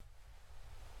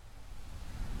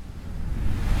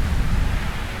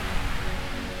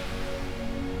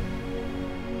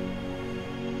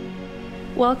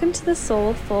Welcome to the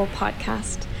Soulful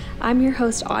podcast. I'm your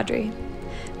host, Audrey.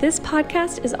 This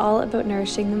podcast is all about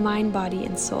nourishing the mind, body,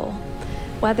 and soul.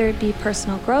 Whether it be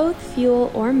personal growth,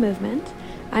 fuel, or movement,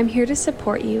 I'm here to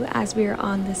support you as we are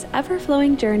on this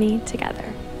ever-flowing journey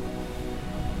together.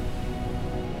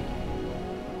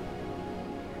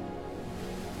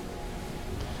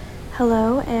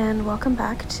 Hello, and welcome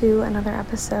back to another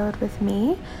episode with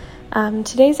me.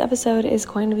 Today's episode is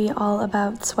going to be all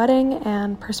about sweating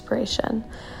and perspiration.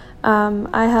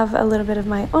 I have a little bit of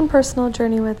my own personal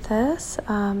journey with this,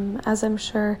 as I'm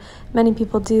sure many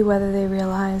people do, whether they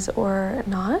realize or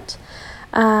not,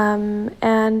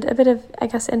 and a bit of,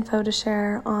 info to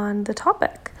share on the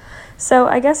topic. So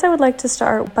I guess I would like to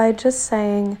start by just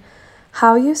saying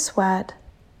how you sweat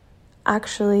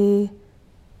actually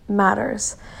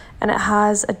matters, and it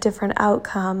has a different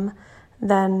outcome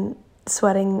than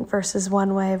sweating versus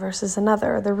one way versus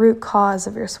another. The root cause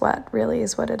of your sweat really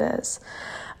is what it is.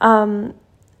 And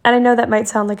I know that might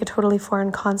sound like a totally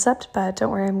foreign concept, but don't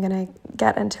worry, I'm going to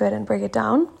get into it and break it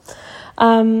down.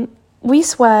 We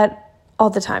sweat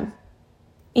all the time,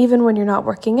 even when you're not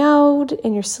working out,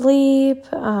 in your sleep,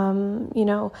 when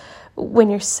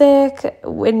you're sick,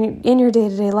 in your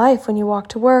day-to-day life, when you walk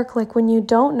to work. Like, when you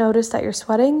don't notice that you're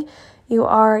sweating, you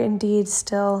are indeed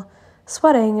still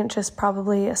sweating, just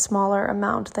probably a smaller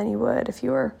amount than you would if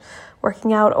you were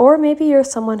working out, or maybe you're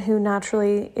someone who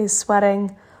naturally is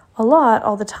sweating a lot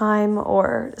all the time,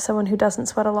 or someone who doesn't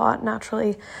sweat a lot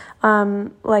naturally.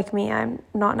 Like me, I'm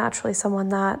not naturally someone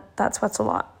that sweats a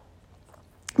lot,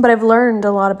 but I've learned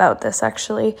a lot about this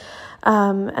actually,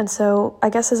 and so I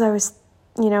guess as I was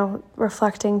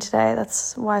reflecting today,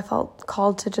 that's why I felt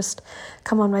called to just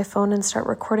come on my phone and start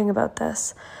recording about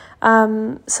this.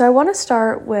 So I want to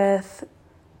start with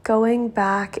going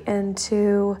back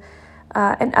into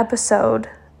an episode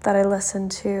that I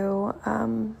listened to,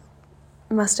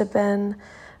 must have been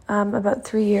about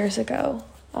 3 years ago.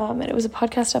 And it was a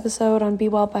podcast episode on Be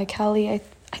Well by Kelly, I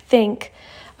think.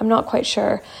 I'm not quite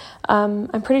sure. I'm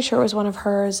pretty sure it was one of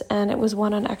hers, and it was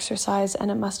one on exercise,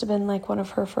 and it must have been like one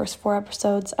of her first 4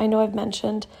 episodes. I know I've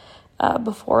mentioned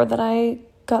before that I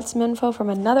got some info from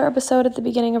another episode at the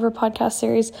beginning of her podcast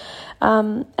series.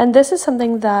 And this is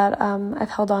something that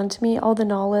I've held on to me, all the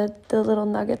knowledge, the little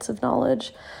nuggets of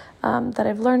knowledge that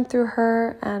I've learned through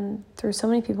her and through so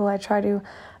many people. I try to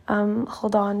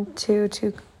hold on to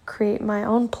create my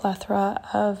own plethora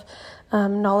of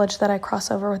knowledge that I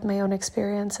cross over with my own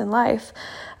experience in life.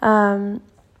 And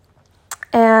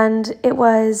it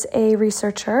was a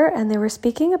researcher, and they were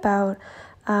speaking about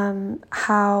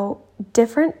how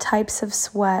different types of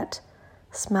sweat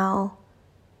smell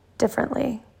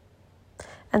differently.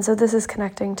 And so this is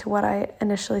connecting to what I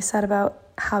initially said about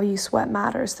how you sweat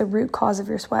matters. The root cause of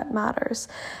your sweat matters,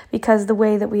 because the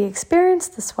way that we experience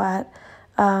the sweat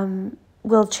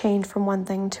will change from one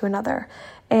thing to another.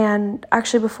 And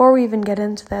actually, before we even get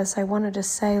into this, I wanted to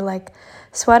say,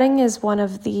 sweating is one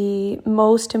of the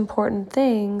most important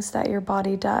things that your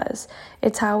body does.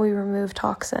 It's how we remove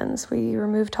toxins. We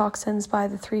remove toxins by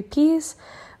the 3 Ps,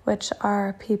 which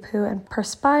are pee, poo, and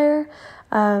perspire.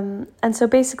 And so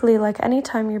basically,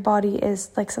 anytime your body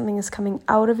is, something is coming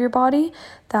out of your body,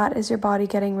 that is your body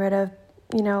getting rid of,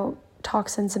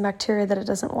 toxins and bacteria that it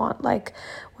doesn't want. Like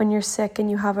when you're sick and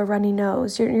you have a runny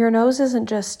nose, your nose isn't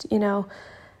just,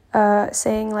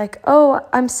 saying oh,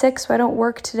 I'm sick, so I don't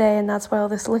work today, and that's why all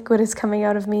this liquid is coming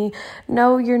out of me.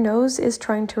 No, your nose is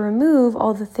trying to remove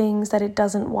all the things that it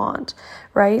doesn't want,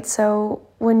 right? So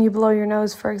when you blow your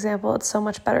nose, for example, it's so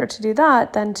much better to do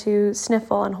that than to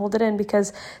sniffle and hold it in,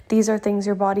 because these are things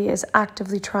your body is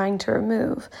actively trying to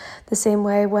remove. The same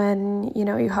way when,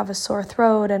 you have a sore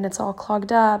throat and it's all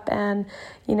clogged up and,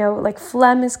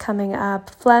 phlegm is coming up.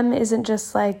 Phlegm isn't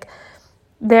just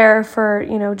there for,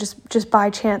 just by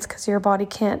chance because your body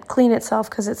can't clean itself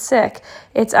because it's sick.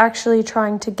 It's actually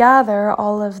trying to gather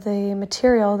all of the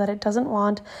material that it doesn't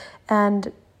want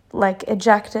and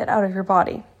eject it out of your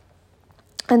body.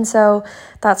 And so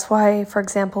that's why, for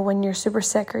example, when you're super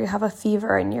sick or you have a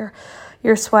fever and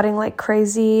you're sweating like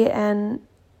crazy, and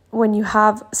when you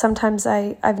have, sometimes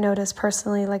I've noticed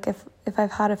personally, if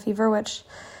I've had a fever, which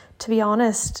to be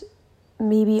honest,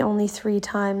 maybe only 3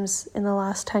 times in the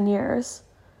last 10 years,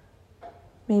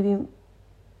 maybe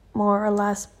more or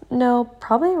less. No,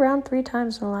 probably around 3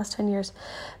 times in the last 10 years.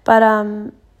 But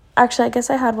actually, I guess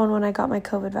I had one when I got my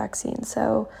COVID vaccine,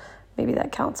 so maybe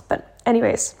that counts. But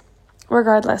anyways,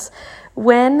 regardless,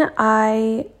 when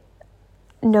I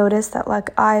notice that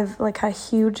I've had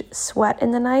huge sweat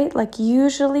in the night,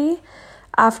 usually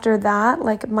after that,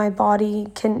 like my body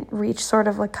can reach sort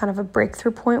of like kind of a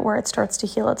breakthrough point where it starts to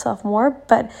heal itself more.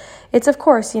 But it's, of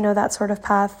course, that sort of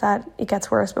path that it gets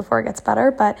worse before it gets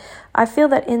better. But I feel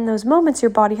that in those moments,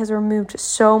 your body has removed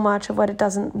so much of what it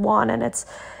doesn't want, and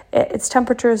its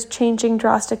temperature is changing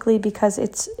drastically because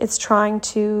it's trying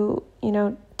to,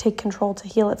 take control to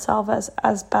heal itself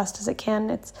as best as it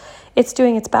can. It's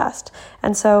doing its best.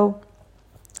 And so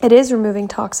it is removing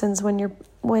toxins when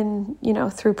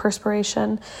through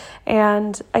perspiration.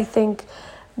 And I think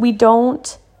we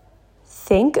don't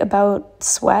think about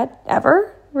sweat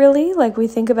ever, really. Like we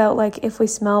think about like if we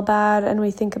smell bad, and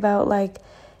we think about like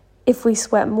if we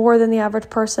sweat more than the average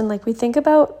person. Like we think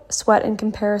about sweat in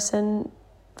comparison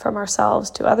from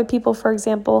ourselves to other people, for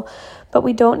example, but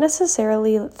we don't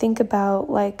necessarily think about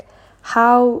like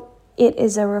how it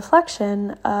is a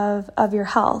reflection of your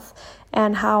health,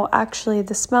 and how actually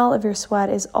the smell of your sweat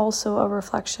is also a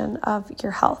reflection of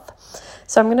your health.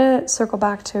 So I'm going to circle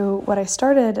back to what I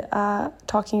started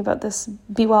talking about, this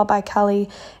Be Well by Kelly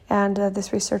and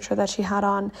this researcher that she had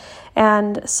on.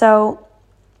 And so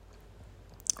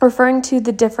referring to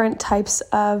the different types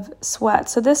of sweat.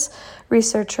 So this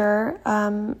researcher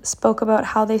spoke about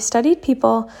how they studied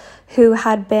people who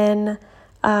had been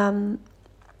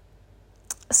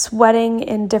sweating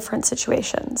in different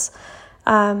situations.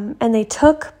 And they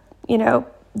took,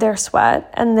 their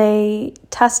sweat, and they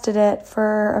tested it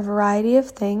for a variety of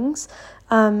things,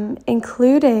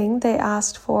 including they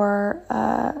asked for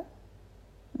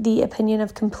the opinion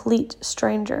of complete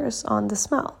strangers on the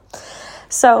smell.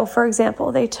 So, for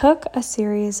example, they took a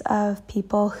series of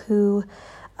people who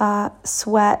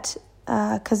sweat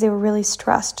because they were really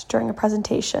stressed during a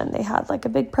presentation. They had like a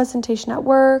big presentation at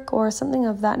work or something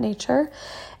of that nature,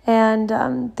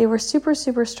 and they were super,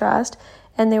 super stressed,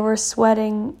 and they were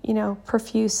sweating,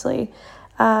 profusely.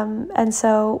 And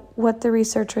so what the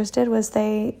researchers did was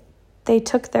they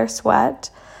took their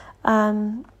sweat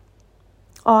on,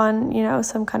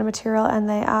 some kind of material, and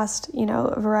they asked,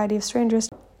 a variety of strangers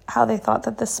how they thought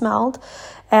that this smelled,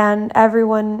 and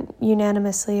everyone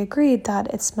unanimously agreed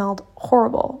that it smelled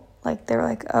horrible. Like they were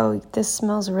like, oh, this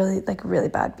smells really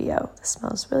bad, BO. This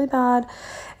smells really bad.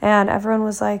 And everyone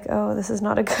was like, oh, this is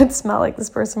not a good smell. Like this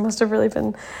person must have really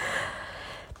been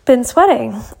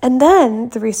sweating. And then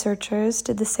the researchers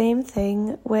did the same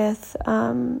thing with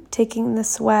taking the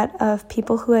sweat of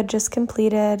people who had just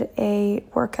completed a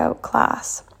workout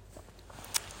class.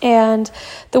 And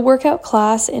the workout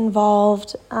class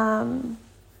involved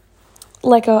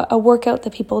like a workout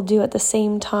that people do at the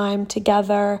same time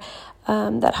together,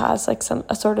 that has like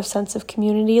a sort of sense of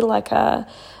community, like a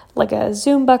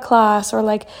Zumba class or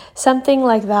like something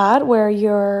like that, where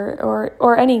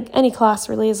or any class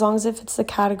really, as long as if it's the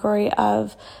category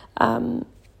of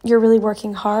you're really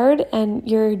working hard and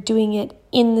you're doing it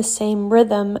in the same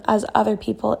rhythm as other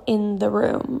people in the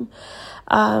room.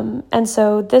 And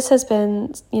so this has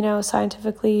been,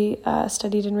 scientifically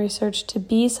studied and researched to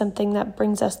be something that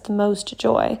brings us the most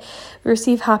joy. We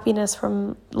receive happiness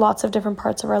from lots of different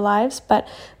parts of our lives, but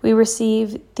we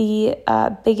receive the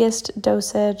biggest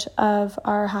dosage of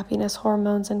our happiness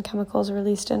hormones and chemicals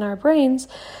released in our brains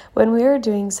when we are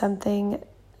doing something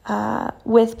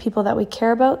with people that we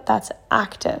care about that's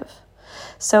active.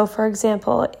 So, for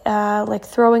example, like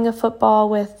throwing a football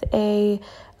with a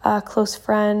close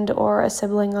friend or a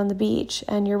sibling on the beach,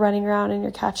 and you're running around and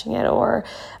you're catching it, or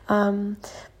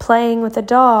playing with a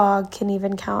dog can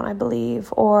even count, I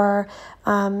believe, or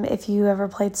if you ever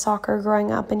played soccer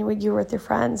growing up and you were with your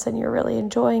friends and you're really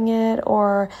enjoying it,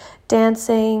 or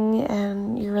dancing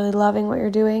and you're really loving what you're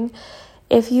doing.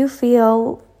 If you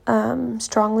feel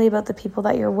strongly about the people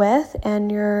that you're with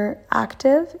and you're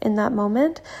active in that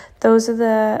moment, those are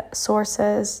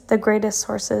the greatest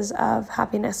sources of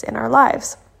happiness in our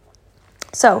lives.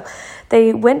 So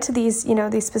they went to these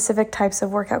specific types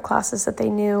of workout classes that they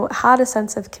knew had a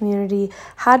sense of community,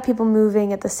 had people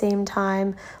moving at the same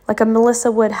time. Like a Melissa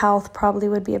Wood Health probably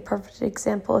would be a perfect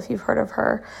example if you've heard of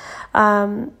her.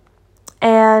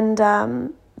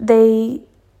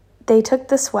 They took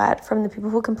the sweat from the people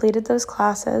who completed those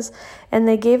classes, and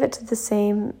they gave it to the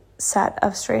same set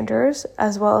of strangers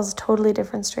as well as totally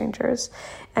different strangers.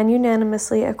 And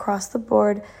unanimously across the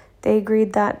board, they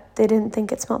agreed that they didn't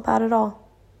think it smelled bad at all.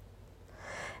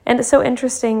 And it's so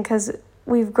interesting because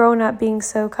we've grown up being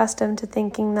so accustomed to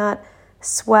thinking that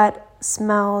sweat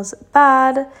smells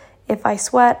bad. If I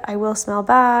sweat, I will smell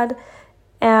bad.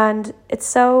 And it's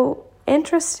so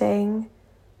interesting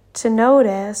to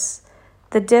notice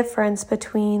the difference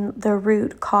between the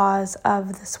root cause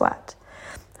of the sweat.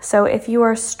 So if you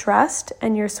are stressed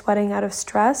and you're sweating out of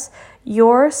stress,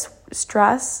 your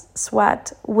stress,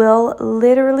 sweat will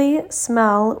literally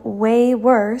smell way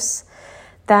worse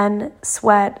than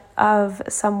sweat of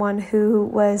someone who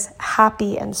was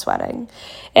happy and sweating.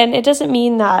 And it doesn't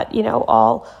mean that,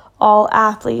 all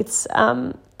athletes,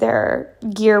 their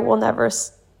gear will never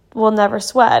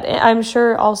sweat. I'm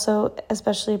sure also,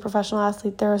 especially a professional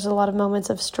athlete, there's a lot of moments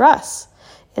of stress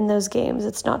in those games.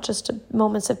 It's not just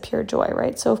moments of pure joy,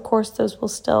 right? So of course those will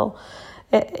still,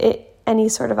 any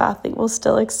sort of athlete will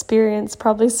still experience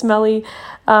probably smelly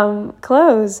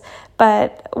clothes.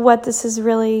 But what this is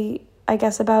really, I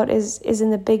guess, about is in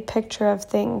the big picture of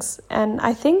things. And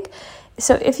I think,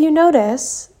 so if you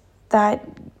notice that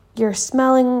you're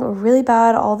smelling really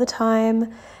bad all the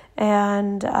time,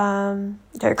 and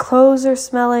your clothes are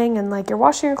smelling, and like you're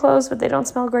washing your clothes but they don't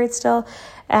smell great still,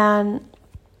 and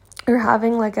you're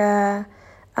having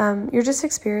you're just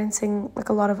experiencing like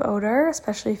a lot of odor,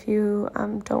 especially if you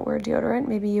don't wear deodorant,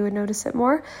 maybe you would notice it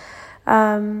more.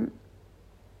 But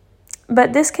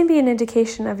this can be an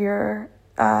indication of your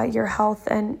health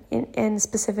and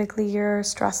specifically your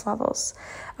stress levels.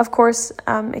 Of course,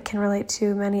 it can relate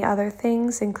to many other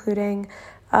things, including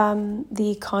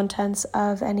the contents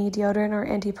of any deodorant or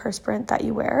antiperspirant that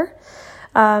you wear.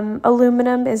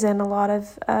 Aluminum is in a lot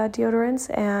of deodorants,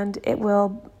 and it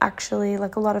will actually,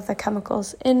 like a lot of the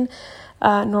chemicals in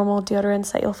normal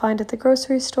deodorants that you'll find at the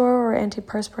grocery store or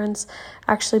antiperspirants,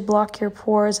 actually block your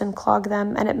pores and clog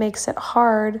them, and it makes it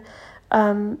hard.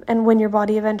 And when your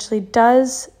body eventually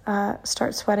does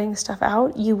start sweating stuff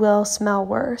out, you will smell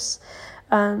worse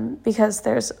because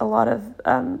there's a lot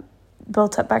of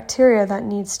built up bacteria that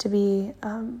needs to be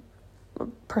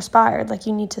perspired, like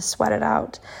you need to sweat it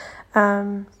out.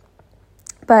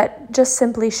 But just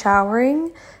simply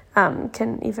showering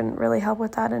can even really help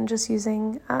with that, and just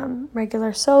using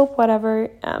regular soap, whatever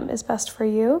is best for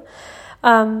you.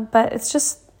 But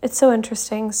it's so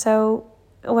interesting. So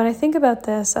when I think about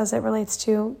this as it relates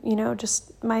to,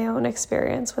 just my own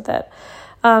experience with it,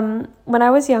 when I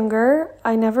was younger,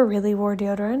 I never really wore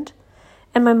deodorant,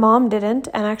 and my mom didn't,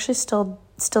 and actually still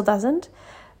doesn't,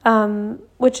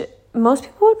 which most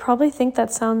people would probably think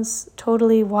that sounds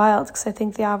totally wild, because I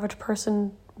think the average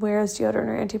person wears deodorant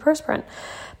or antiperspirant.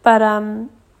 But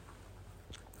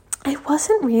it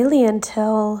wasn't really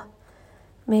until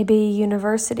maybe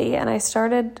university, and I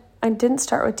didn't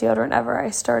start with deodorant ever. I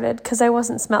started because I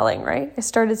wasn't smelling, right? I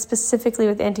started specifically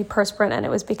with antiperspirant, and it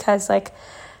was because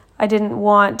I didn't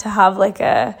want to have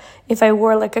if I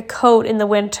wore a coat in the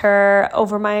winter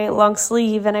over my long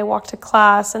sleeve and I walked to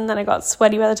class and then I got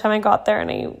sweaty by the time I got there, and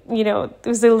it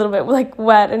was a little bit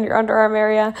wet in your underarm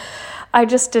area. I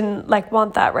just didn't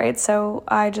want that, right? So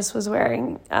I just was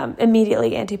wearing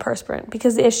immediately antiperspirant,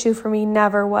 because the issue for me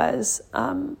never was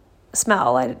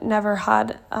smell. I never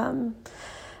had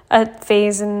a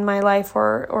phase in my life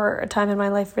or a time in my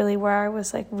life really where I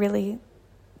was really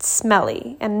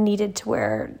smelly and needed to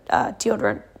wear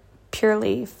deodorant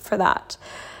purely for that,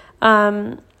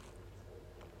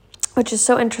 which is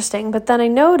so interesting. But then I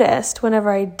noticed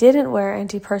whenever I didn't wear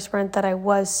antiperspirant that I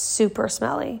was super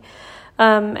smelly,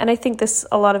 and I think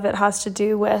a lot of it has to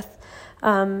do with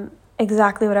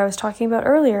exactly what I was talking about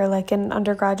earlier. Like in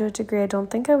undergraduate degree, I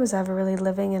don't think I was ever really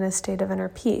living in a state of inner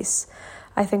peace.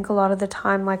 I think a lot of the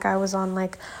time I was on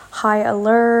high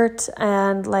alert,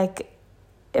 and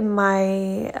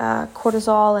my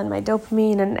cortisol and my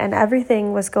dopamine and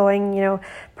everything was going,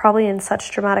 probably in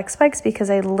such dramatic spikes, because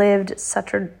I lived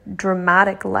such a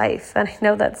dramatic life. And I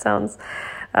know that sounds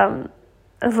a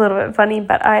little bit funny,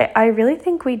 but I really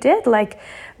think we did.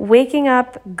 Waking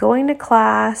up, going to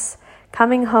class,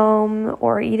 coming home,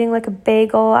 or eating a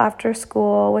bagel after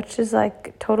school, which is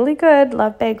totally good,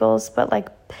 love bagels, but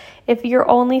if your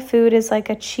only food is a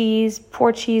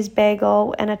four cheese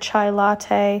bagel and a chai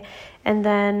latte, and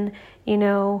then,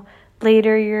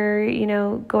 later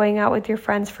you're, going out with your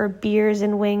friends for beers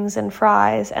and wings and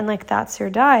fries, and that's your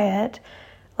diet,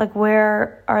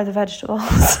 where are the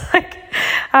vegetables?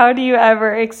 How do you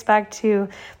ever expect to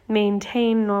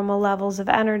maintain normal levels of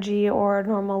energy or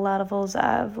normal levels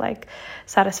of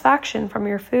satisfaction from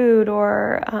your food,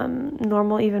 or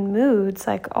normal even moods?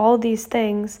 All these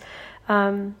things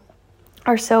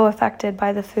are so affected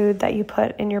by the food that you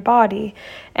put in your body.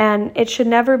 And it should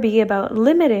never be about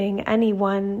limiting any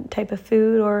one type of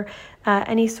food or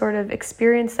any sort of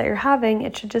experience that you're having.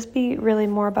 It should just be really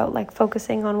more about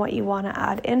focusing on what you want to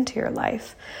add into your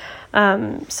life.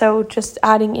 So just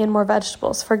adding in more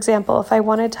vegetables. For example, if I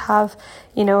wanted to have,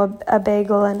 a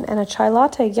bagel and a chai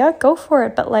latte, yeah, go for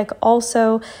it. But like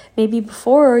also maybe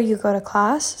before you go to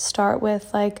class, start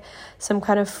with like some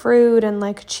kind of fruit and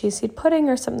like chia seed pudding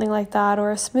or something like that,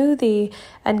 or a smoothie,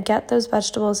 and get those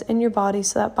vegetables in your body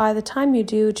so that by the time you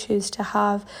do choose to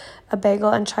have a bagel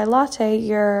and chai latte,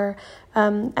 your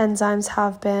enzymes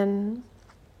have been,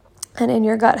 and in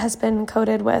your gut has been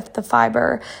coated with the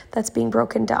fiber that's being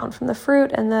broken down from the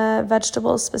fruit and the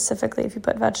vegetables, specifically if you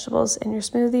put vegetables in your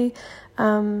smoothie.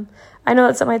 I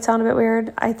know that might sound a bit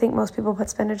weird. I think most people put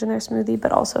spinach in their smoothie,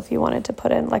 but also if you wanted to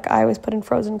put in, like I always put in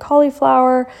frozen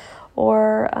cauliflower,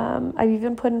 or I've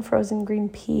even put in frozen green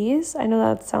peas. I know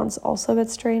that sounds also a bit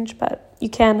strange, but you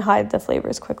can hide the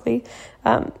flavors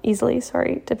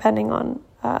easily, depending on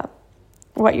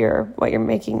what you're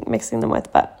mixing them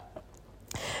with. But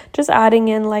just adding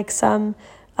in like some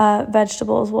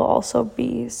vegetables will also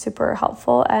be super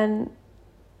helpful. And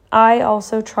I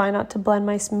also try not to blend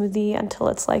my smoothie until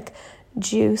it's like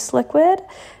juice liquid,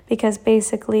 because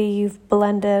basically you've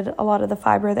blended a lot of the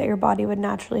fiber that your body would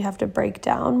naturally have to break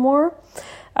down more.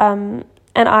 And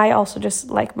I also just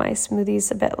like my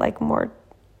smoothies a bit like more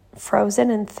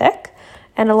frozen and thick.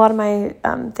 And a lot of my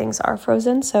things are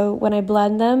frozen. So when I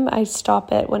blend them, I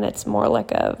stop it when it's more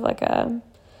like a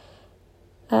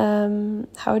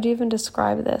how would you even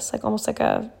describe this? Like almost like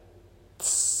how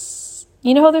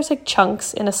there's like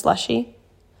chunks in a slushie?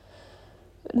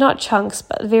 Not chunks,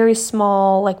 but very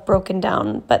small, like broken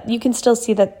down. But you can still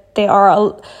see that they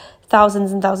are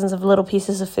thousands and thousands of little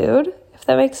pieces of food, if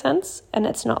that makes sense. And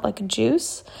it's not like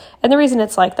juice. And the reason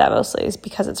it's like that mostly is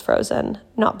because it's frozen,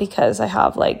 not because I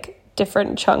have like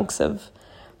different chunks of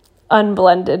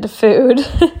unblended food.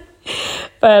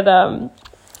 But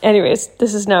anyways,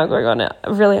 this is now going on a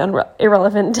really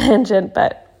irrelevant tangent,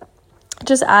 but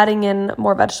just adding in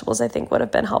more vegetables I think would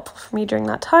have been helpful for me during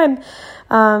that time.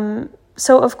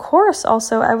 So of course,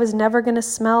 also I was never going to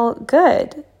smell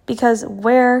good, because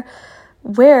where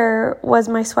was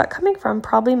my sweat coming from?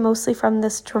 Probably mostly from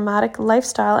this dramatic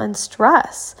lifestyle and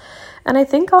stress. And I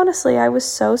think honestly, I was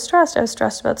so stressed. I was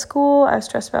stressed about school. I was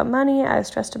stressed about money. I was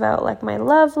stressed about like my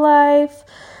love life.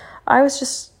 I was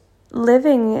just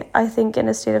living, I think, in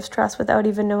a state of stress without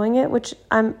even knowing it, which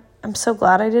I'm so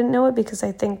glad I didn't know it, because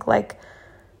I think like,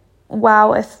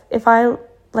 wow, if I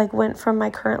like went from my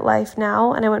current life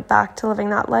now and I went back to living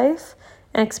that life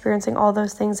and experiencing all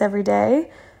those things every day,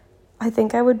 I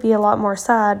think I would be a lot more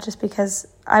sad, just because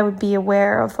I would be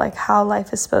aware of like how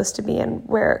life is supposed to be and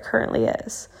where it currently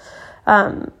is.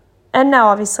 And now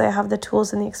obviously I have the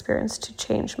tools and the experience to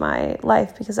change my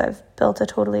life, because I've built a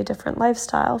totally different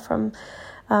lifestyle from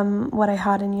what I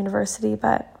had in university.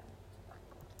 But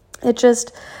it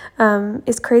just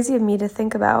is crazy of me to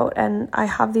think about. And I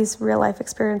have these real life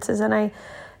experiences.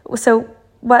 So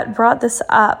what brought this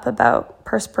up about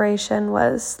perspiration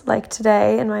was like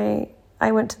today,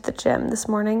 I went to the gym this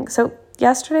morning. So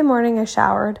yesterday morning I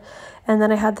showered, and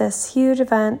then I had this huge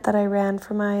event that I ran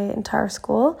for my entire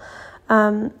school.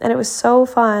 And it was so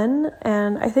fun,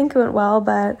 and I think it went well,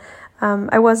 but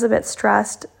I was a bit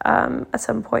stressed at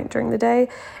some point during the day,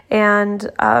 and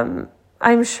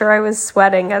I'm sure I was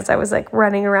sweating as I was like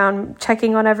running around,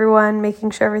 checking on everyone,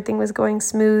 making sure everything was going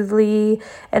smoothly.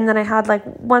 And then I had like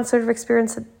one sort of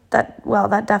experience that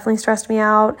definitely stressed me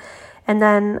out. And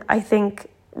then I think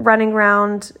running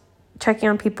around, checking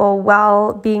on people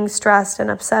while being stressed and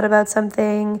upset about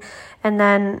something, and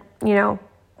then,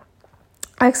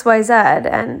 XYZ.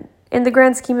 And in the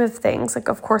grand scheme of things, like,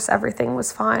 of course, everything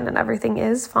was fine and everything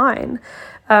is fine.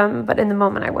 But in the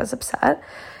moment I was upset.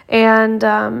 And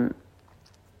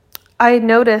I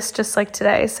noticed just like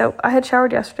today, so I had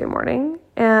showered yesterday morning,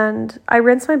 and I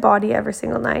rinse my body every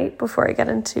single night before I get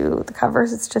into the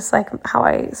covers. It's just like how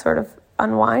I sort of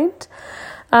unwind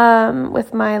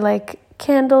with my like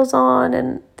candles on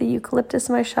and the eucalyptus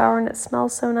in my shower, and it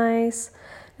smells so nice.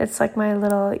 It's like my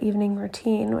little evening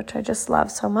routine, which I just love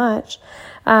so much.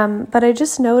 But I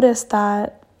just noticed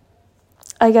that,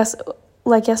 I guess,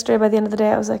 like yesterday by the end of the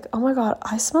day, I was like, oh my God,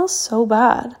 I smell so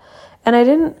bad. And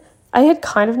I had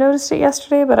kind of noticed it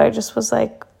yesterday, but I just was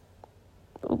like,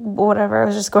 whatever, I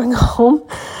was just going home.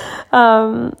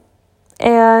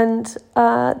 And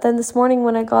then this morning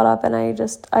when I got up, and I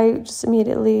just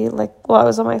immediately I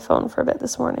was on my phone for a bit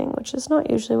this morning, which is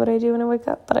not usually what I do when I wake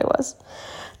up, but I was.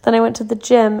 Then I went to the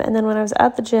gym, and then when I was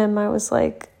at the gym, I was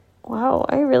like, wow,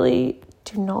 I really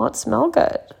do not smell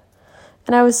good.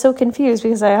 And I was so confused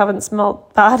because I haven't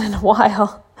smelled bad in a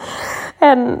while.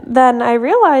 And then I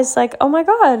realized, like, oh my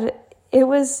God, it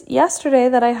was yesterday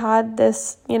that I had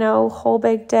this, whole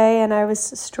big day, and I was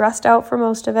stressed out for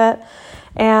most of it.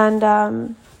 And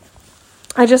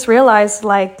I just realized,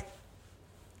 like,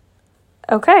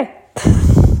 okay,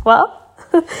 well,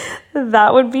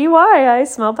 that would be why I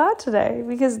smell bad today,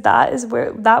 because that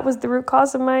was the root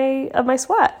cause of my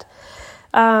sweat.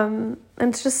 And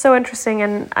it's just so interesting.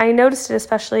 And I noticed it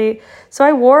especially, so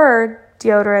I wore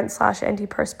deodorant /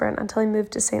 antiperspirant until I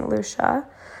moved to St. Lucia.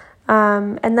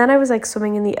 And then I was like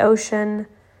swimming in the ocean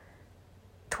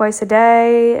twice a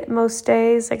day, most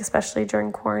days, like especially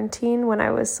during quarantine when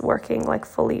I was working like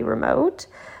fully remote.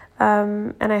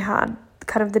 And I had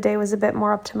kind of, the day was a bit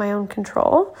more up to my own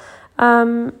control.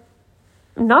 Not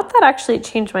that actually it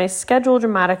changed my schedule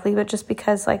dramatically, but just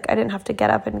because like I didn't have to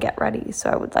get up and get ready. So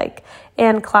I would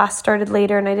and class started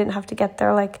later and I didn't have to get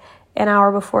there like an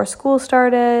hour before school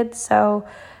started. So,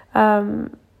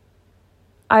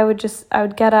 I would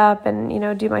get up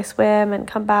and, do my swim and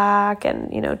come back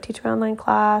and, teach my online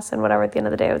class and whatever. At the end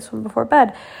of the day, I would swim before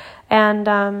bed.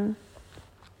 And,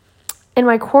 in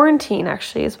my quarantine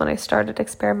actually is when I started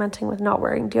experimenting with not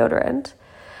wearing deodorant.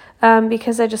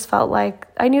 Because I just felt like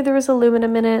I knew there was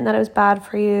aluminum in it and that it was bad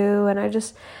for you. And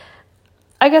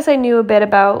I guess I knew a bit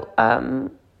about,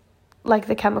 like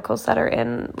the chemicals that are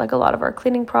in like a lot of our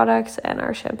cleaning products and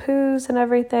our shampoos and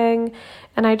everything.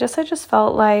 And I just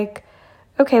felt like,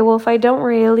 okay, well, if I don't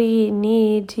really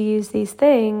need to use these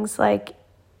things, like,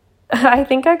 I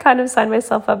think I kind of signed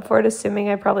myself up for it, assuming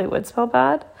I probably would smell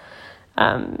bad,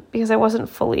 because I wasn't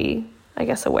fully, I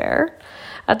guess, aware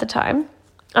at the time.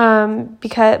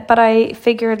 But I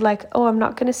figured like, oh, I'm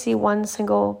not going to see one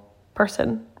single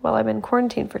person while I'm in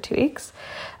quarantine for 2 weeks.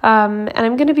 And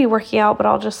I'm going to be working out, but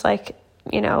I'll just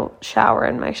shower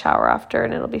in my shower after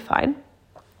and it'll be fine.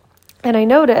 And I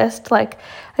noticed I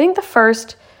think the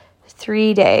first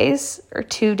 3 days or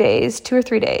 2 or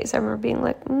 3 days, I remember being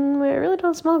like, I really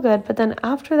don't smell good. But then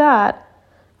after that,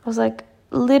 I was like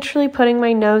literally putting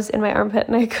my nose in my armpit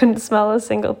and I couldn't smell a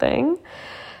single thing.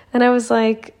 And I was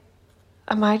like,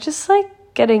 am I just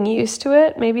getting used to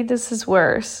it? Maybe this is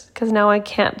worse because now I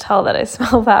can't tell that I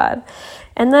smell bad.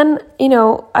 And then,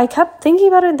 I kept thinking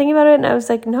about it and I was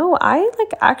like, no, I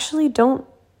actually don't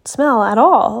smell at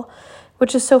all,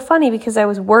 which is so funny because I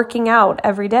was working out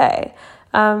every day.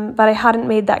 But I hadn't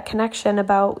made that connection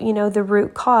about, the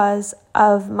root cause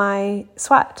of my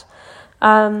sweat.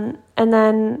 And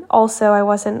then also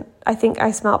I think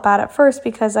I smelled bad at first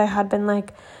because I had been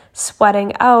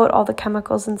sweating out all the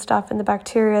chemicals and stuff and the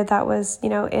bacteria that was,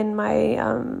 in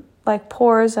my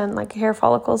pores and hair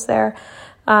follicles there,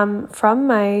 from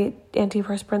my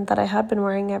antiperspirant that I had been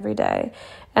wearing every day.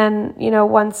 And,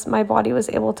 once my body was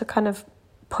able to kind of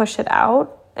push it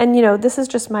out, and, this is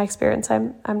just my experience.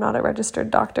 I'm not a registered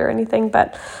doctor or anything,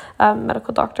 but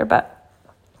medical doctor. But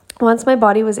once my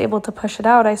body was able to push it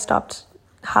out, I stopped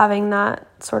having that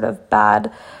sort of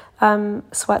bad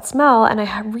sweat smell, and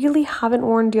I really haven't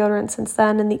worn deodorant since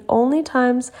then. And the only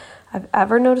times I've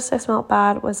ever noticed I smelled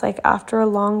bad was after a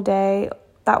long day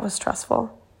that was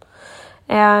stressful.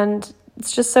 And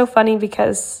it's just so funny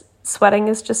because sweating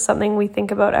is just something we think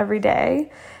about every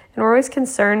day, and we're always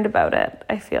concerned about it.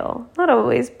 I feel, not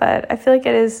always, but I feel like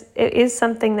it is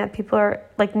something that people are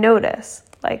notice,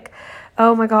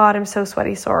 oh my God, I'm so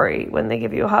sweaty, sorry, when they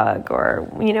give you a hug, or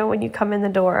when you come in the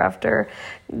door after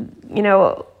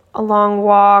a long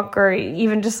walk, or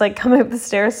even just coming up the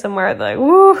stairs somewhere,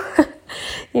 woo,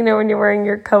 when you're wearing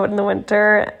your coat in the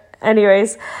winter.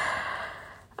 Anyways,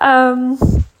 but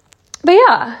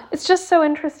yeah, it's just so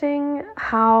interesting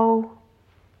how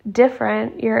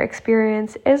different your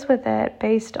experience is with it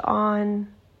based on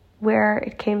where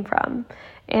it came from.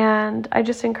 And I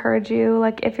just encourage you,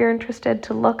 if you're interested,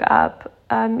 to look up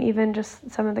even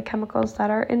just some of the chemicals that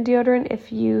are in deodorant.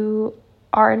 If you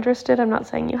are interested, I'm not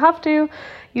saying you have to.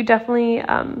 You definitely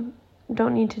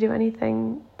don't need to do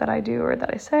anything that I do or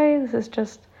that I say. This is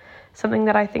just something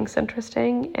that I think is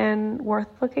interesting and worth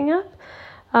looking at.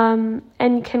 And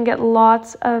you can get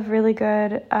lots of really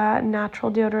good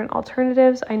natural deodorant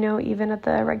alternatives. I know even at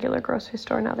the regular grocery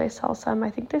store now they sell some. I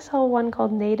think they sell one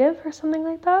called Native or something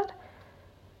like that.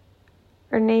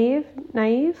 Or Naive,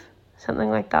 something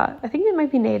like that. I think it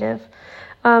might be Native.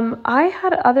 I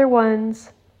had other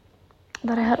ones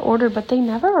that I had ordered, but they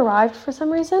never arrived for some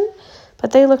reason.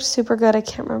 But they looked super good. I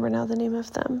can't remember now the name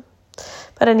of them.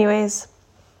 But anyways,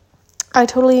 I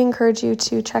totally encourage you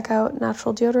to check out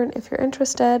natural deodorant if you're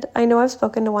interested. I know I've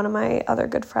spoken to one of my other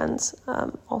good friends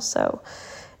also.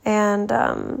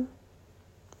 And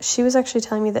she was actually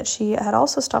telling me that she had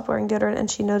also stopped wearing deodorant, and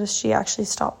she noticed she actually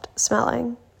stopped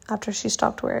smelling after she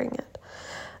stopped wearing it.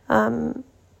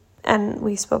 And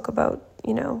we spoke about,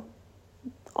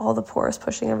 all the pores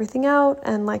pushing everything out,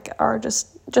 and our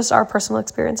just our personal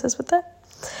experiences with it.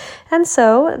 And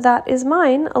so that is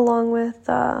mine, along with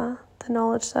the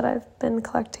knowledge that I've been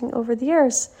collecting over the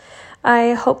years.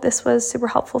 I hope this was super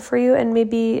helpful for you and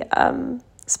maybe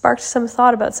sparked some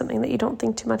thought about something that you don't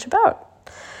think too much about.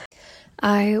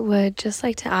 I would just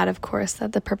like to add, of course,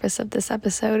 that the purpose of this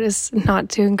episode is not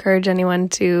to encourage anyone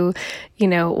to,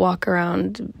 walk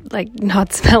around like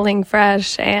not smelling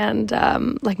fresh and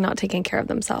like not taking care of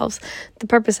themselves. The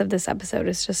purpose of this episode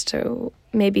is just to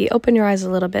maybe open your eyes a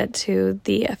little bit to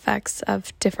the effects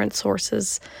of different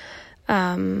sources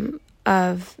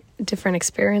of different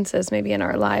experiences maybe in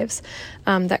our lives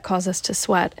that cause us to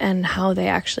sweat, and how they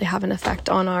actually have an effect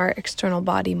on our external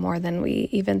body more than we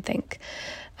even think.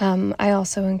 I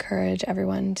also encourage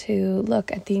everyone to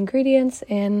look at the ingredients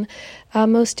in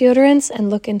most deodorants and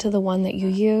look into the one that you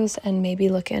use, and maybe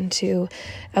look into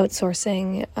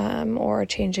outsourcing or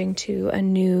changing to a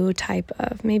new type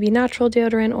of maybe natural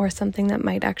deodorant or something that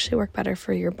might actually work better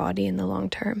for your body in the long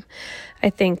term. I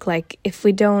think like if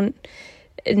we don't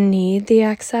need the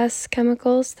excess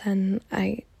chemicals, then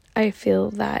I feel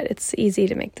that it's easy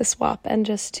to make the swap and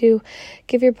just to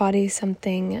give your body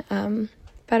something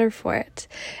better for it.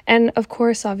 And of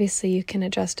course, obviously you can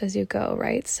adjust as you go,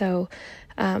 right? So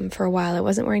for a while I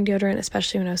wasn't wearing deodorant,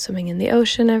 especially when I was swimming in the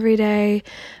ocean every day,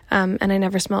 and I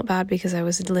never smelled bad because I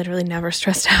was literally never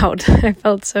stressed out. I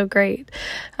felt so great.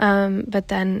 But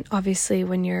then obviously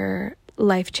when your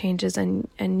life changes and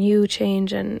you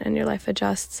change and your life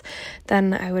adjusts,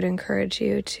 then I would encourage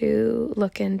you to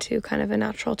look into kind of a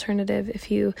natural alternative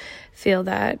if you feel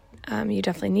that you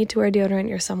definitely need to wear deodorant.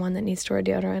 You're someone that needs to wear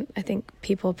deodorant. I think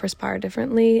people perspire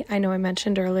differently. I know I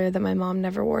mentioned earlier that my mom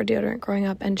never wore deodorant growing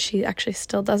up, and she actually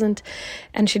still doesn't.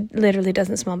 And she literally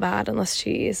doesn't smell bad unless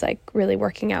she's like really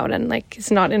working out and like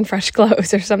it's not in fresh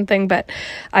clothes or something. But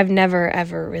I've never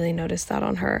ever really noticed that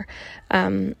on her.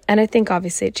 And I think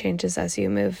obviously it changes as you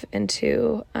move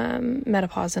into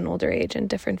menopause and older age and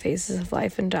different phases of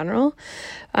life in general.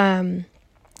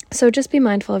 So just be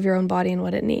mindful of your own body and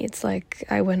what it needs. Like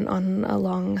I went on a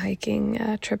long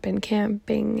hiking trip and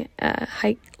camping,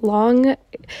 long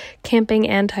camping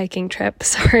and hiking trip,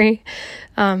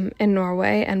 in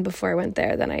Norway. And before I went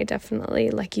there, then I definitely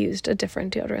like used a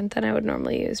different deodorant than I would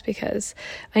normally use, because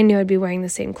I knew I'd be wearing the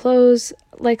same clothes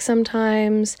like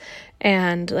sometimes,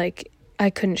 and like I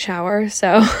couldn't shower,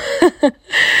 so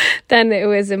then it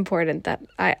was important that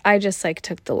I just like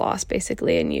took the loss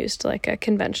basically and used like a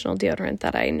conventional deodorant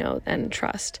that I know and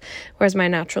trust. Whereas my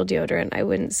natural deodorant, I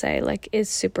wouldn't say like is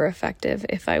super effective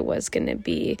if I was going to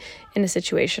be in a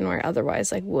situation where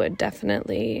otherwise like would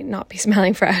definitely not be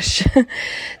smelling fresh.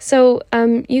 So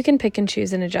you can pick and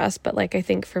choose and adjust, but like I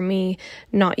think for me,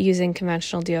 not using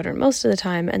conventional deodorant most of the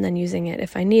time and then using it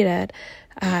if I need it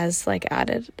has like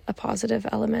added a positive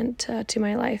element to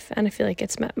my life, and I feel like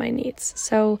it's met my needs.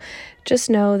 So just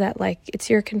know that like it's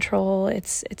your control,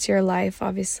 it's your life.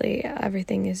 Obviously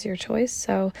everything is your choice,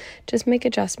 so just make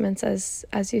adjustments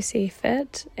as you see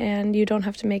fit, and you don't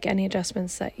have to make any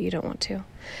adjustments that you don't want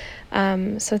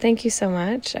to. So thank you so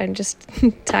much. I'm just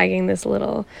tagging this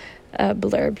little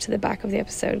blurb to the back of the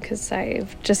episode because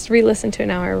I've just re-listened to it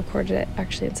now. I recorded it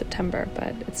actually in September,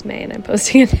 but it's May and I'm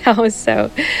posting it now, so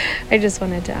I just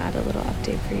wanted to add a little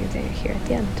update for you there here at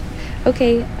the end.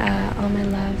 Okay, all my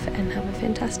love, and have a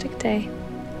fantastic day.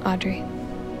 Audrey.